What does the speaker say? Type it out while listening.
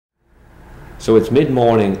So it's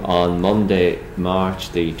mid-morning on Monday,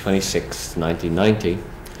 March the 26th, 1990,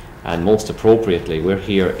 and most appropriately we're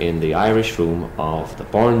here in the Irish room of the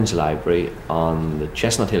Burns Library on the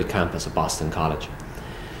Chestnut Hill campus of Boston College.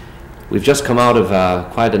 We've just come out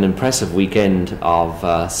of quite an impressive weekend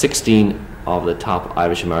of 16 of the top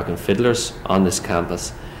Irish-American fiddlers on this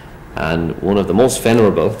campus, and one of the most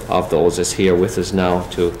venerable of those is here with us now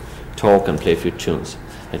to talk and play a few tunes,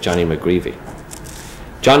 Johnny McGreevy.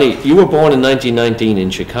 Johnny, you were born in 1919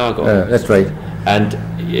 in Chicago. That's right. And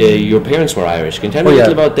your parents were Irish. Can you tell me a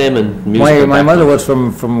little about them and music? My mother was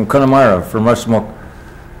from Connemara, from Rushmook,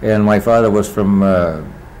 and my father was from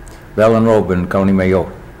Ballinrobe in County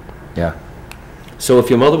Mayo. Yeah. So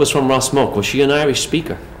if your mother was from Rushmook, was she an Irish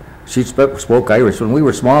speaker? She spoke Irish. When we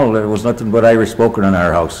were small, there was nothing but Irish spoken in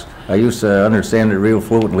our house. I used to understand it real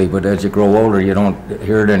fluently, but as you grow older, you don't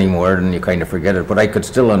hear it anymore, and you kind of forget it. But I could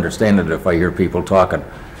still understand it if I hear people talking.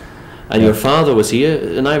 And your father, was he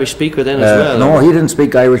an Irish speaker then as well? No, he didn't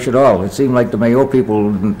speak Irish at all. It seemed like the Mayo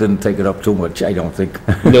people didn't take it up too much, I don't think.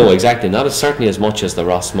 No, exactly. Not as certainly as much as the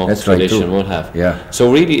Rushmook tradition would have. Yeah. So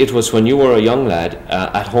really it was when you were a young lad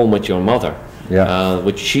at home with your mother. Yeah.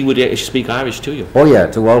 Which she would speak Irish to you? Oh yeah,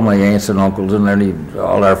 to all my aunts and uncles and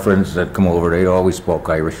all our friends that come over, they always spoke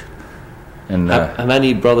Irish. And how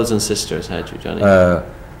many brothers and sisters had you, Johnny?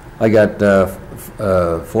 I got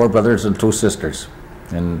 4 brothers and 2 sisters,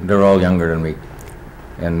 and they're all younger than me.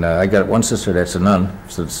 And I got one sister that's a nun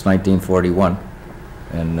since 1941,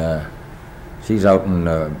 and she's out in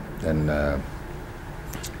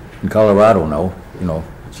Colorado now. You know,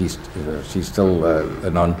 she's still a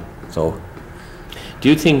nun. So. Do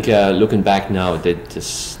you think, looking back now,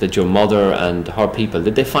 that your mother and her people,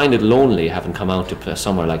 did they find it lonely having come out to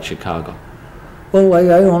somewhere like Chicago? Well, I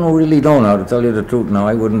don't really know now, to tell you the truth. Now,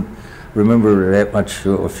 I wouldn't remember that much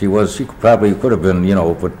if she was. She probably could have been, you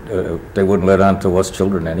know, but they wouldn't let on to us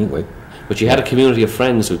children anyway. But you had a community of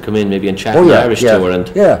friends who'd come in maybe and chat in Irish to her.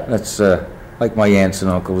 And yeah, that's like my aunts and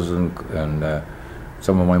uncles and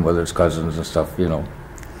some of my mother's cousins and stuff, you know.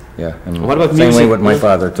 Yeah, and what about same music? Way with my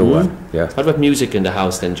father too. Yeah. What about music in the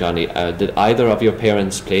house then, Johnny? Did either of your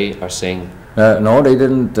parents play or sing? No, they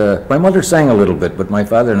didn't. My mother sang a little bit, but my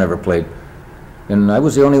father never played. And I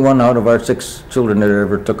was the only one out of our 6 children that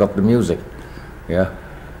ever took up the music. Yeah.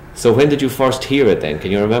 So when did you first hear it then?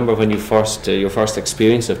 Can you remember when you your first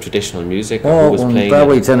experience of traditional music? Or Oh, who was playing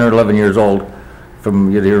probably it? 10 or 11 years old.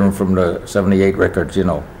 You'd hear them from the 78 records, you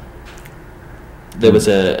know. There was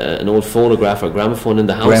an old phonograph or gramophone in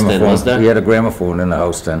the house then, was there? We had a gramophone in the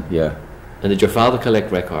house then, yeah. And did your father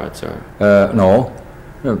collect records, or? No.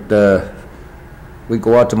 We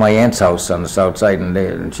go out to my aunt's house on the south side,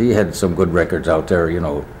 and she had some good records out there, you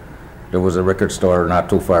know. There was a record store not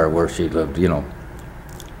too far where she lived, you know.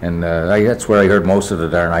 And that's where I heard most of the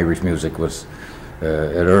darn Irish music was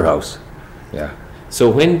at her house, yeah. So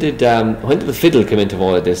when did the fiddle come into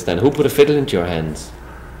all of this then? Who put a fiddle into your hands?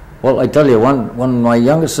 Well, I tell you, when my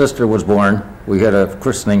youngest sister was born, we had a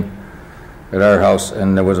christening at our house,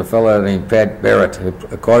 and there was a fellow named Pat Barrett, an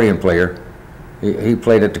accordion player. He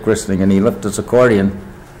played at the christening, and he left his accordion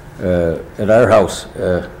at our house.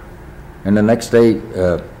 And the next day,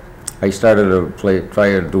 I started to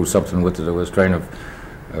try to do something with it. I was trying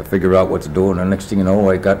to figure out what to do, and the next thing you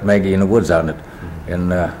know, I got Maggie in the Woods on it.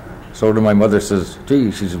 And so then my mother says,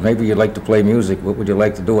 gee, she says, maybe you'd like to play music. What would you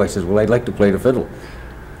like to do? I says, well, I'd like to play the fiddle.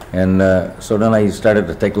 And so then I started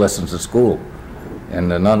to take lessons at school,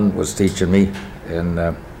 and the nun was teaching me,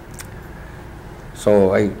 and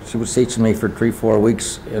so she was teaching me for 3-4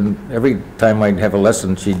 weeks, and every time I'd have a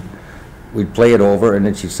lesson, we'd play it over, and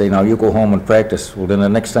then she'd say, now you go home and practice. Well, then the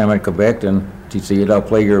next time I'd come back, then she'd say, I'll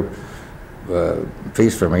play your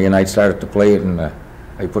piece for me, and I'd start to play it, and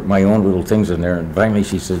I put my own little things in there, and finally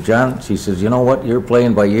she says, John, she says, you know what, you're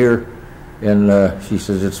playing by ear. And she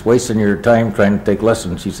says, it's wasting your time trying to take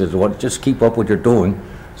lessons. She says, well, just keep up what you're doing.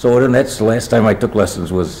 So then that's the last time I took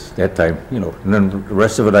lessons, was that time, you know. And then the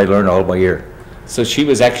rest of it I learned all by ear. So she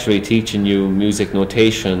was actually teaching you music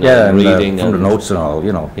notation and reading. From the notes and all,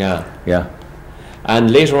 you know. Yeah. Yeah. And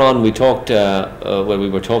later on we talked, we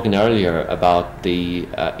were talking earlier about the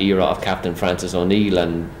era of Captain Francis O'Neill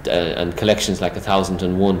and collections like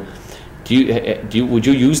 1001. Would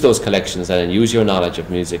you use those collections then and use your knowledge of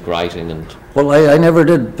music writing? And well, I never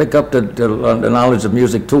did pick up the knowledge of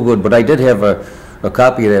music too good, but I did have a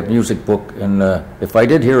copy of that music book, and if I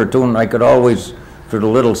did hear a tune, I could always, for the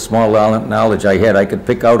little small knowledge I had, I could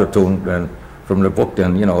pick out a tune from the book.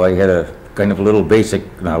 Then, you know, I had a kind of a little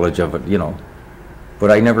basic knowledge of it, you know.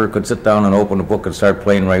 But I never could sit down and open a book and start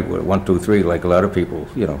playing right with 1, 2, 3 like a lot of people,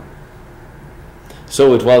 you know.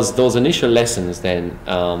 So it was those initial lessons then,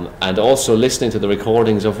 and also listening to the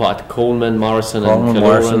recordings of what Coleman, Morrison,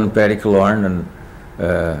 and Paddy Killorn,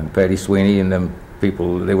 and Paddy Sweeney, and them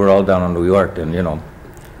people. They were all down in New York, and you know,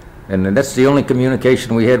 and that's the only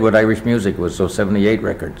communication we had with Irish music was those '78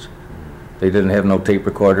 records. They didn't have no tape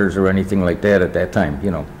recorders or anything like that at that time,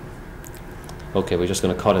 you know. Okay, we're just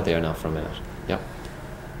going to cut it there now for a minute. Yeah.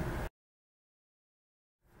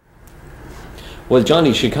 Well,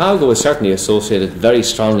 Johnny, Chicago is certainly associated very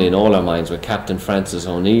strongly in all our minds with Captain Francis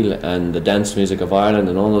O'Neill and the dance music of Ireland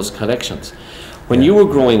and all those connections. When you were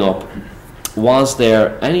growing up, was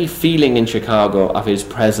there any feeling in Chicago of his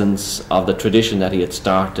presence, of the tradition that he had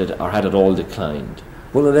started, or had it all declined?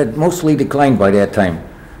 Well, it had mostly declined by that time.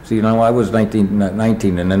 So, you know, I was 19,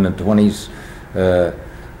 and in the 20s,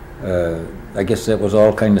 I guess that was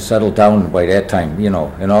all kind of settled down by that time, you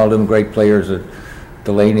know, and all them great players that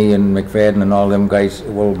Delaney and McFadden and all them guys,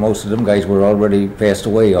 well, most of them guys were already passed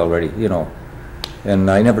away already, you know. And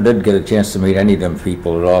I never did get a chance to meet any of them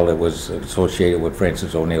people at all that was associated with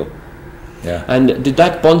Francis O'Neill. Yeah. And did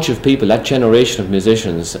that bunch of people, that generation of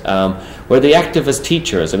musicians, were they active as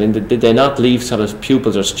teachers? I mean, did they not leave sort of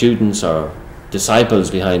pupils or students or disciples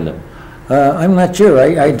behind them? I'm not sure.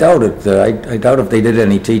 I doubt it. I doubt if they did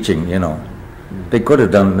any teaching, you know. They could have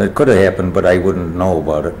done, it could have happened, but I wouldn't know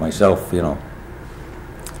about it myself, you know.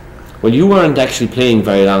 Well, you weren't actually playing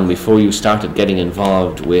very long before you started getting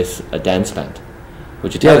involved with a dance band.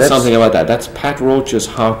 Would you tell us something about that? That's Pat Roach's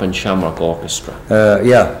Harp and Shamrock Orchestra.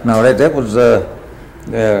 Yeah, no, that was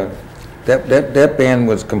that band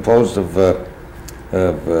was composed of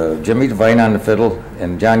Jimmy Devine on the fiddle,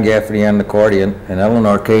 and John Gaffney on the accordion, and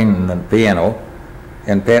Eleanor Kane on the piano,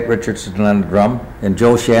 and Pat Richardson on the drum, and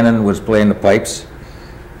Joe Shannon was playing the pipes,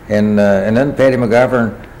 and then Paddy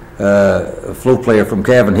McGovern, a flute player from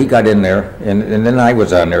Cavan, he got in there, and then I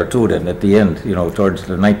was on there too. Then at the end, you know, towards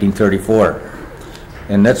the 1934,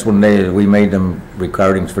 and that's when we made them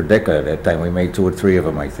recordings for Decca. At that time, we made 2 or 3 of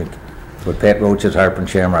them, I think, with Pat Roach's Harp and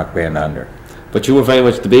Shamrock band on there. But you were very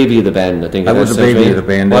much the baby of the band, I think. I was the baby of the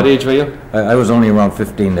band. What age were you? I was only around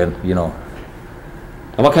 15 then, you know.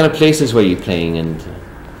 And what kind of places were you playing, and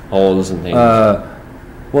halls and things?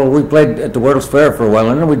 Well, we played at the World's Fair for a while,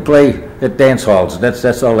 and then we'd play at dance halls.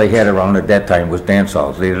 That's all they had around at that time was dance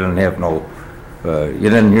halls. They didn't have no, you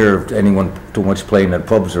didn't hear anyone too much playing at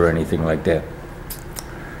pubs or anything like that.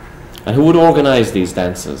 And who would organise these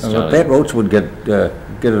dances, Johnny? Pat Roach would get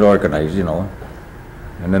it organised, you know.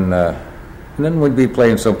 And then we'd be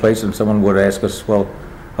playing someplace, and someone would ask us, well,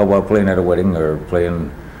 how about playing at a wedding or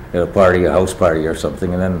playing at a party, a house party or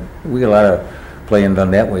something, and then we had a lot of playing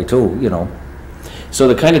done that way too, you know. So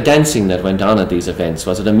the kind of dancing that went on at these events,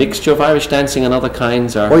 was it a mixture of Irish dancing and other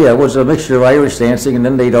kinds? Or? Oh yeah, it was a mixture of Irish dancing, and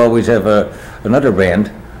then they'd always have another band,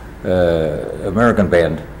 American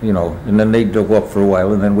band, you know, and then they'd go up for a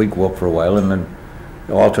while, and then we'd go up for a while, and then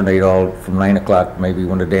alternate all from 9 o'clock, maybe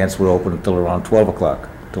when the dance would open, until around 12 o'clock,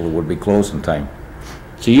 till it would be closing time.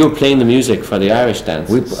 So you were playing the music for the Irish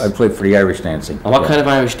dances? I played for the Irish dancing. And what kind of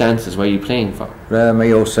Irish dances were you playing for?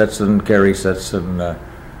 Mayo sets and Kerry sets and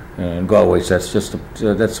Galway sets. Just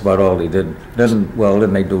that's about all they did.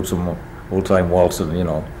 Then they do some old-time waltzing, you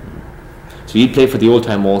know. So you'd play for the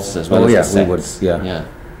old-time waltzes as well as the sets? We would,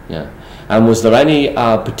 yeah. And was there any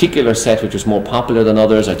particular set which was more popular than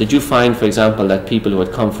others, or did you find, for example, that people who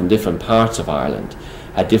had come from different parts of Ireland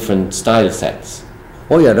had different style sets?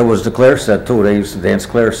 Oh yeah, there was the Clare set too. They used to dance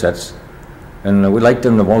Clare sets, and we liked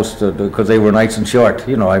them the most because they were nice and short.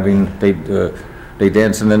 You know, I mean, they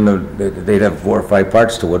dance, and then they'd have 4 or 5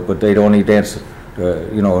 parts to it, but they'd only dance,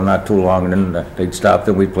 you know, not too long, and then they'd stop.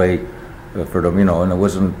 Then we'd play for them, you know, and it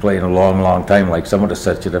wasn't playing a long time like some of the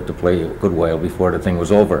sets. You'd have to play a good while before the thing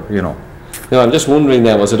was over, you know. No, I'm just wondering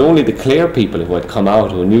then, was it only the Clare people who had come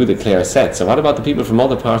out who knew the Clare sets, and what about the people from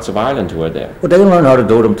other parts of Ireland who were there? Well, they learned how to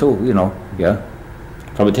do them too, you know. Yeah.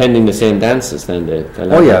 From attending the same dances, then they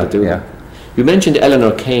learned how to do them. You mentioned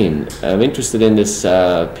Eleanor Kane. I'm interested in this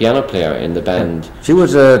piano player in the band. She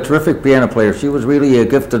was a terrific piano player. She was really a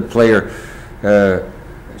gifted player.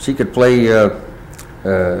 She could play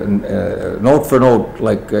note for note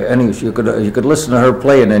like any. You could listen to her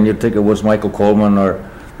playing, and you'd think it was Michael Coleman or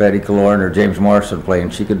Paddy Killorn or James Morrison playing.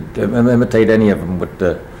 She could imitate any of them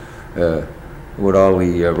with all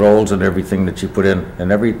the rolls and everything that she put in,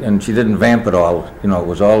 and she didn't vamp at all. You know, it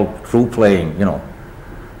was all true playing. You know,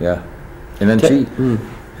 yeah. And then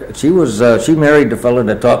she married the fellow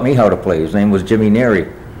that taught me how to play. His name was Jimmy Neri,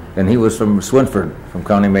 and he was from Swinford, from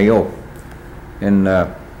County Mayo. And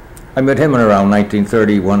I met him in around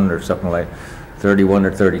 1931 or something like 31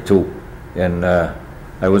 or 32. And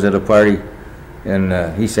I was at a party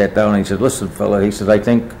And he sat down and he said, "Listen, fella," he said, "I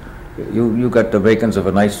think you got the makings of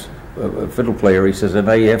a nice fiddle player." He says, "And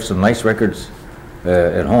I have some nice records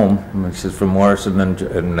at home." And he says, "From Morrison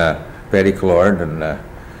and Paddy Collard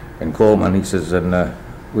and Coleman." He says, "And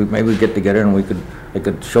we maybe get together and I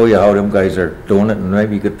could show you how them guys are doing it, and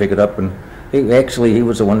maybe you could pick it up." And he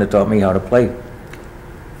was the one that taught me how to play.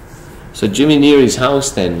 So Jimmy Neary's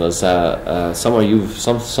house then was somewhere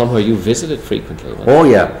you visited frequently, wasn't it? Oh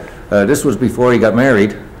yeah, this was before he got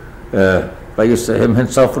married. I used to,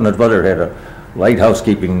 himself and his brother had a light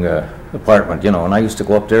housekeeping apartment, you know, and I used to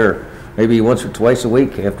go up there maybe once or twice a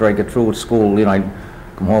week after I get through with school. You know, I'd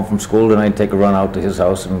come home from school and I'd take a run out to his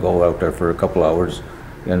house and go out there for a couple hours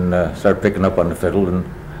and start picking up on the fiddle. And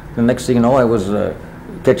the next thing you know, I was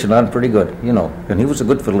catching on pretty good, you know, and he was a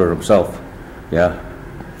good fiddler himself. Yeah.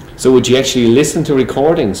 So would you actually listen to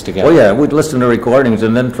recordings together? Oh yeah, we'd listen to recordings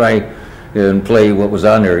and then try and play what was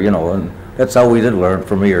on there, you know, and that's how we did learn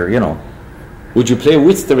from ear, you know. Would you play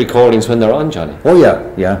with the recordings when they're on, Johnny? Oh yeah,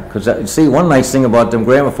 yeah, because see, one nice thing about them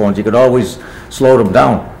gramophones, you could always slow them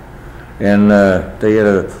down, and they had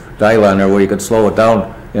a dial on there where you could slow it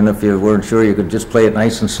down, and if you weren't sure, you could just play it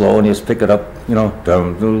nice and slow and you just pick it up, you know,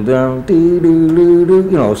 down, down, dee, doo, doo, doo,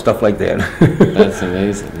 you know, stuff like that. That's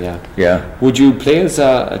amazing, yeah. Yeah. Would you play us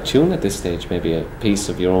a tune at this stage, maybe a piece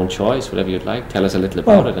of your own choice, whatever you'd like? Tell us a little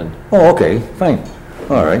about it. And Oh, okay, fine,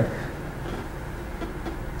 all right.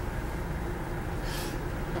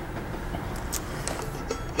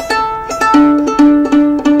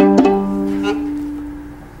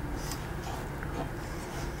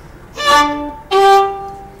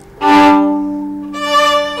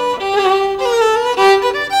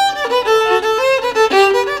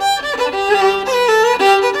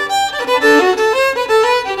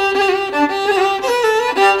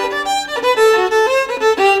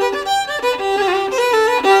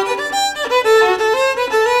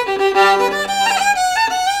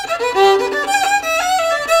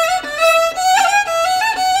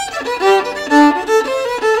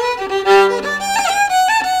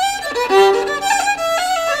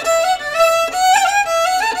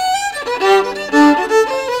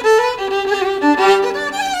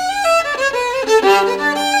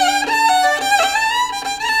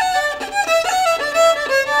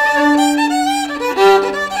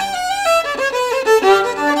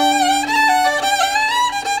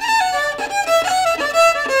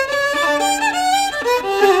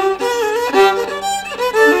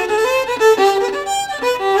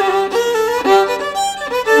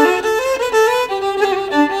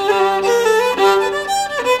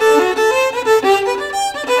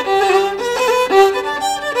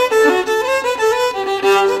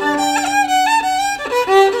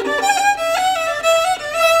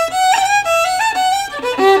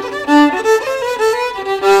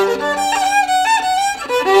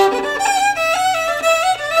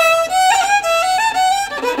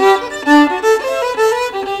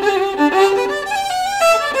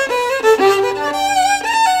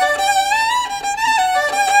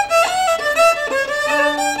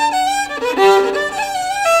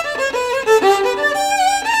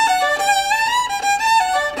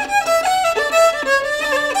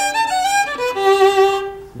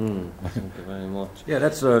 Yeah,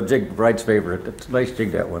 that's a jig, Bride's favorite. It's a nice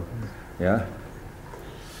jig, that one. Yeah.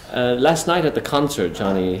 Last night at the concert,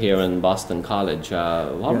 Johnny, here in Boston College,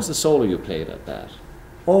 what was the solo you played at that?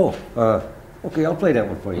 Oh, okay, I'll play that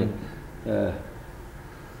one for you.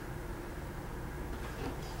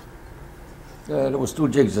 There was two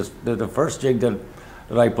jigs. The first jig that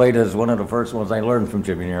I played is one of the first ones I learned from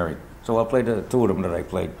Jimmy Neary. So I'll play the two of them that I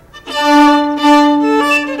played.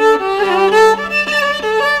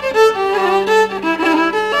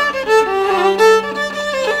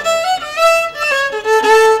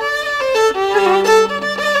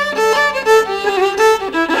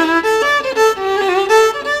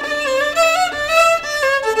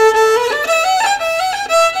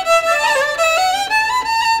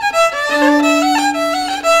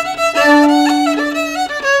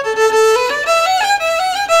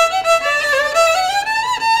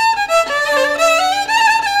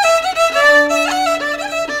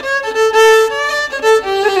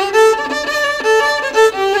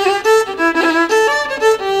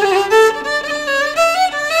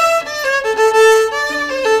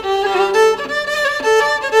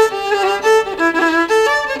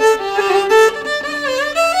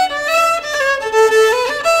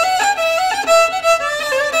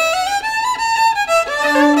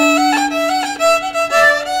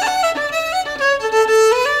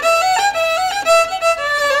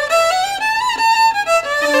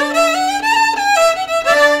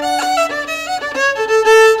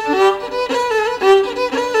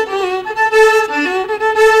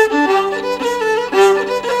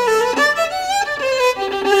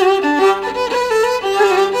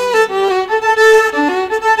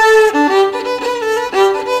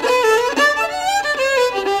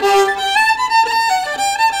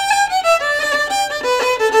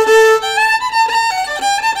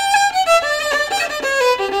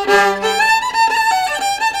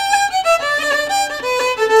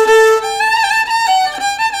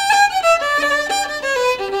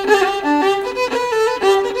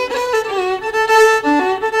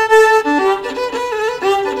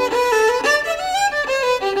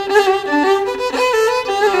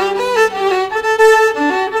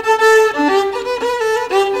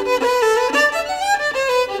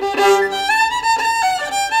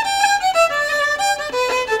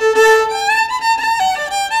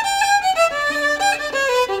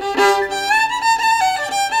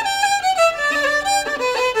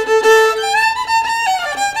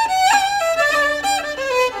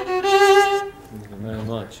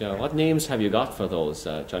 Yeah. What names have you got for those,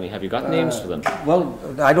 Johnny? Have you got names for them? Well,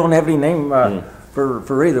 I don't have any name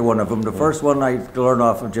for either one of them. The first one I learned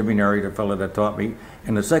off of Jimmy Neri, the fellow that taught me,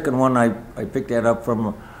 and the second one I picked that up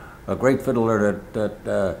from a great fiddler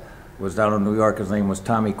that was down in New York. His name was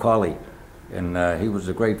Tommy Cawley, and he was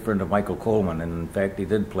a great friend of Michael Coleman, and in fact he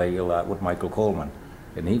did play a lot with Michael Coleman,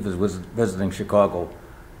 and he was visiting Chicago,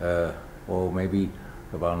 maybe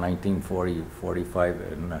about 1940, 45,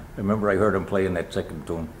 and I remember I heard him playing that second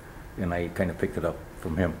tune, and I kind of picked it up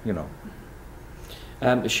from him, you know.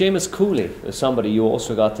 Seamus Cooley is somebody you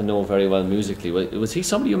also got to know very well musically. Was he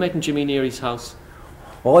somebody you met in Jimmy Neary's house?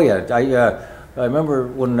 Oh yeah, I remember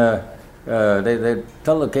when they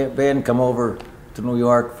tell the band come over to New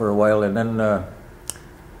York for a while, and then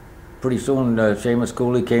pretty soon Seamus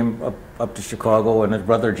Cooley came up to Chicago, and his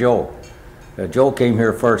brother Joe. Joe came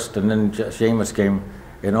here first, and then Seamus came,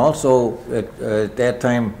 and also at that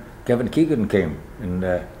time Kevin Keegan came, and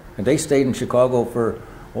they stayed in Chicago for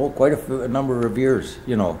quite a number of years.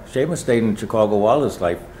 You know, Seamus stayed in Chicago all his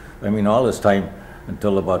life. I mean, all his time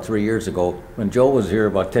until about 3 years ago when Joe was here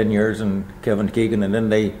about 10 years, and Kevin Keegan, and then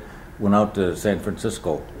they went out to San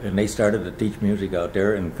Francisco and they started to teach music out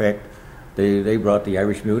there. In fact, they brought the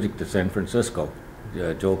Irish music to San Francisco.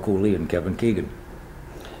 Joe Cooley and Kevin Keegan.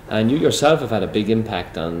 And you yourself have had a big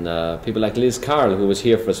impact on people like Liz Carroll, who was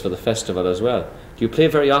here for us for the festival as well. Do you play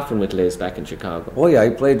very often with Liz back in Chicago? Oh yeah, I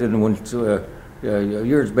played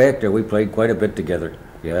years back there. We played quite a bit together.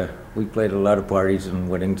 Yeah, we played a lot of parties and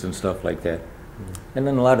weddings and stuff like that. And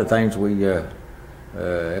then a lot of times we,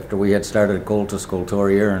 after we had started Cultus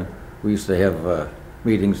Cultoria, and we used to have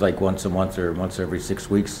meetings like once a month or once every 6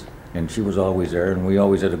 weeks, and she was always there, and we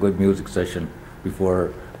always had a good music session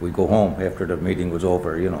before we go home after the meeting was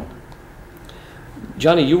over, you know.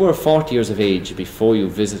 Johnny, you were 40 years of age before you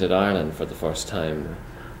visited Ireland for the first time.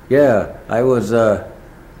 Yeah, I was.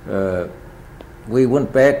 We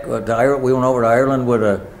went back to Ireland. We went over to Ireland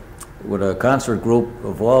with a concert group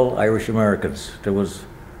of all Irish Americans. There was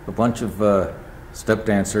a bunch of step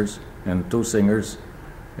dancers and 2 singers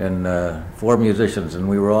and 4 musicians, and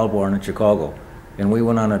we were all born in Chicago. And we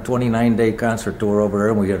went on a 29-day concert tour over there,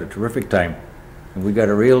 and we had a terrific time. And we got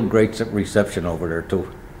a real great reception over there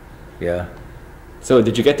too. Yeah. So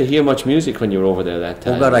did you get to hear much music when you were over there that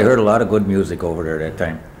time? Oh God, I heard a lot of good music over there that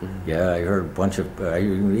time. Mm-hmm. Yeah, I heard a bunch of, I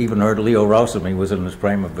even heard Leo Rousseau. He was in his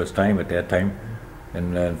prime of his time at that time.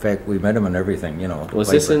 And in fact, we met him and everything, you know. Was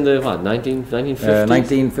this in the, what, 1950s?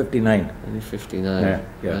 1959. 1959.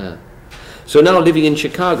 Yeah. So now living in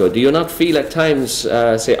Chicago, do you not feel at times,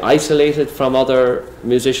 say, isolated from other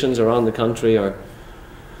musicians around the country, or?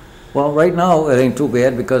 Well, right now it ain't too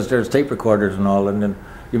bad because there's tape recorders and all, and then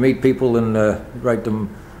you meet people and write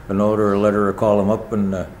them a note or a letter or call them up,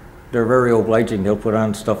 and they're very obliging. They'll put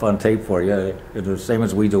on stuff on tape for you. It's the same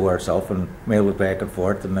as we do ourselves, and mail it back and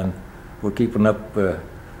forth, and then we're keeping up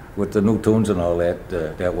with the new tunes and all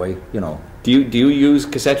that way, you know. Do you use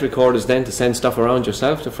cassette recorders then to send stuff around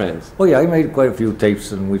yourself to friends? Oh yeah, I made quite a few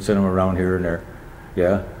tapes, and we'd send them around here and there.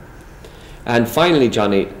 Yeah. And finally,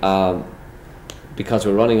 Johnny, because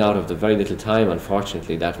we're running out of the very little time,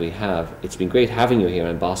 unfortunately, that we have, it's been great having you here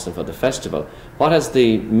in Boston for the festival. What has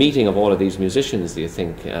the meeting of all of these musicians, do you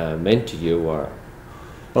think, meant to you? Or?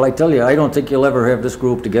 Well, I tell you, I don't think you'll ever have this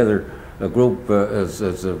group together, a group as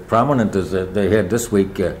prominent as they had this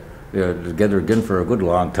week, together again for a good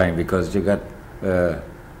long time, because you got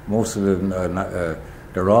most of them,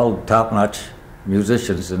 they're all top-notch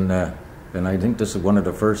musicians, and I think this is one of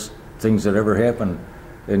the first things that ever happened.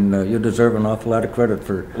 And you deserve an awful lot of credit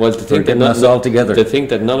for getting us all together. To think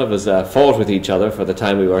that none of us fought with each other for the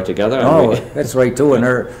time we were together. Oh, that's right too. And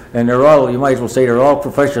they're all, you might as well say, they're all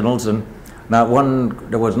professionals, and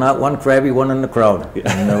there was not one crabby one in the crowd.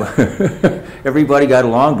 Yeah. And, everybody got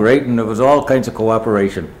along great, and there was all kinds of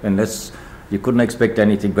cooperation, and you couldn't expect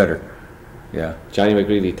anything better. Yeah. Johnny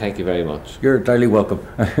McGreevy, thank you very much. You're entirely welcome.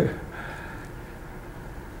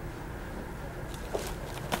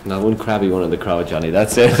 Not one crabby one in the crowd, Johnny.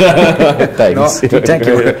 That's it. Thanks. No, thank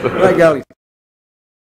you. Right, Gally.